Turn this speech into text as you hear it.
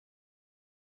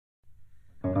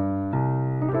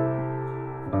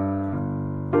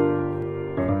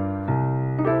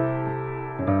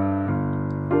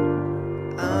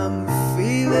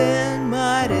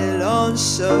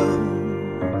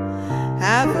lonesome,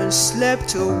 haven't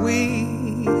slept a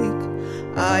week.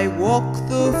 I walk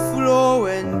the floor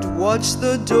and watch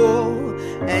the door,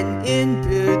 and in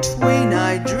between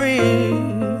I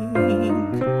drink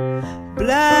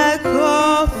black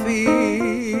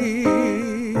coffee.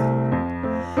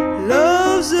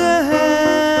 Love's a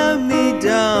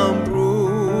hand-me-down brew.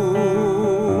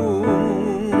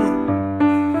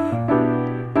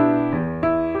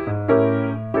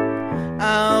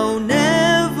 I'll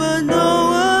never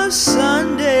know a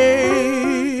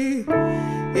Sunday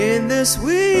in this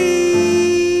weekday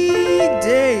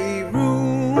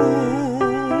room.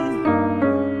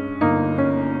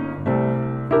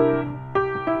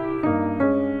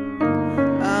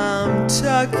 I'm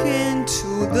tucking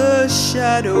to the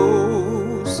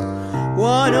shadows,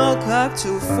 1 o'clock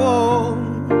to 4,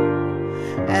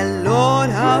 and Lord,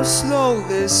 how slow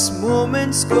this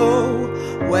moments go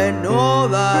when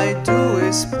all I do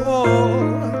is pour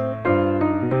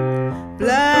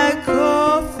black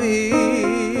coffee.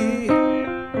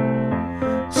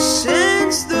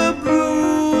 Since the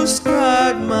blues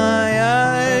caught my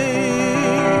eye,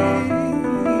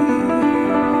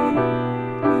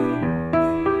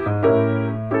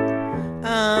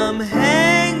 I'm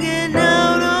hanging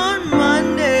out on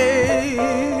Monday,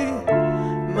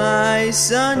 my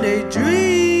Sunday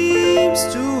dreams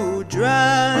to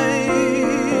dry.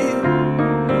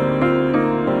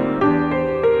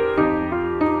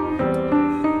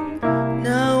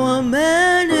 Now a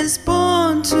man is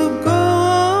born to go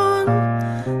on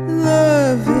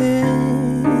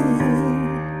loving,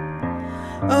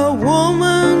 a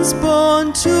woman's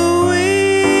born to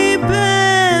weep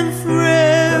and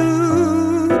fret,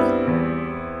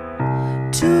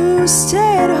 to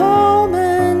stay at home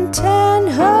and tend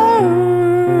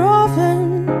her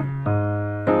oven,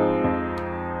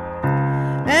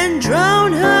 and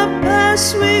drown her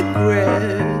past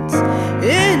regrets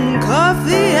in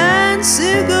coffee and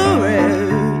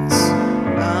cigarettes.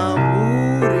 I'm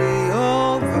moody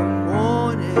all the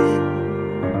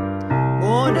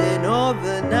morning all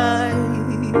the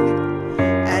night,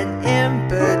 and in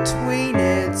between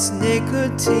it's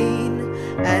nicotine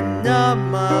and not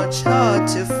much hard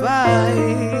to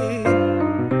fight.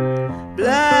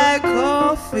 Black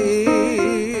coffee,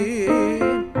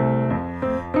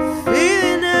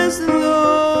 feeling as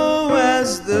low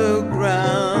as the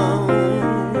ground.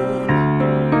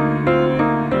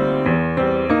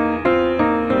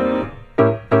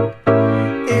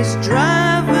 It's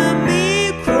driving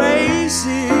me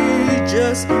crazy,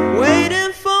 just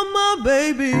waiting for my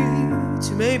baby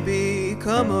to maybe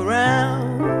come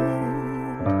around.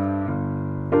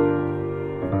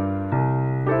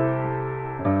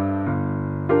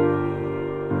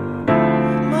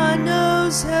 My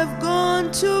nerves have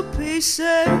gone to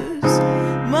pieces,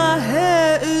 my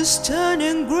hair is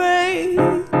turning gray.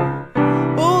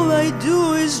 All I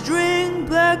do is drink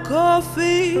black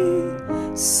coffee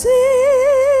since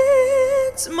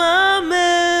my man